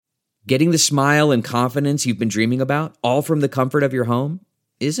Getting the smile and confidence you've been dreaming about, all from the comfort of your home,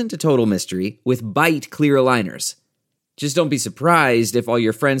 isn't a total mystery with Bite Clear Aligners. Just don't be surprised if all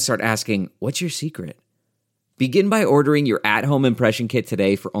your friends start asking, "What's your secret?" Begin by ordering your at-home impression kit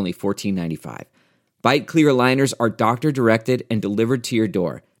today for only $14.95. Bite Clear Aligners are doctor-directed and delivered to your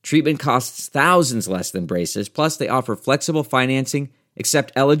door. Treatment costs thousands less than braces, plus they offer flexible financing,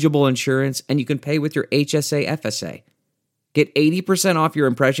 accept eligible insurance, and you can pay with your HSA FSA. Get 80% off your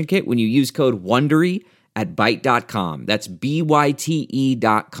impression kit when you use code WONDERY at Byte.com. That's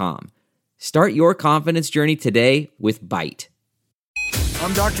BYTE.com. Start your confidence journey today with Byte.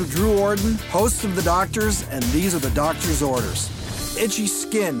 I'm Dr. Drew Ordon, host of The Doctors, and these are the doctor's orders. Itchy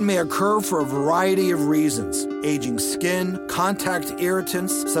skin may occur for a variety of reasons. Aging skin, contact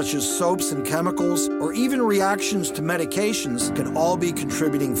irritants such as soaps and chemicals, or even reactions to medications can all be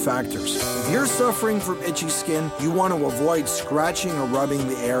contributing factors. If you're suffering from itchy skin, you want to avoid scratching or rubbing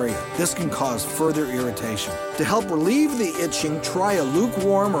the area. This can cause further irritation. To help relieve the itching, try a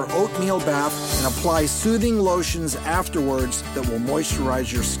lukewarm or oatmeal bath and apply soothing lotions afterwards that will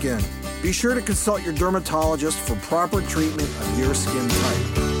moisturize your skin. Be sure to consult your dermatologist for proper treatment of your skin type.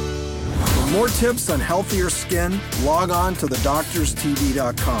 For more tips on healthier skin, log on to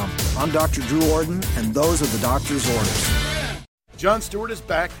thedoctorstv.com. I'm Dr. Drew Ordon, and those are the doctor's orders. Jon Stewart is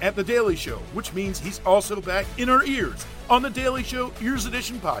back at The Daily Show, which means he's also back in our ears on The Daily Show Ears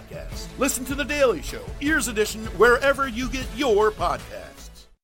Edition podcast. Listen to The Daily Show Ears Edition wherever you get your podcasts.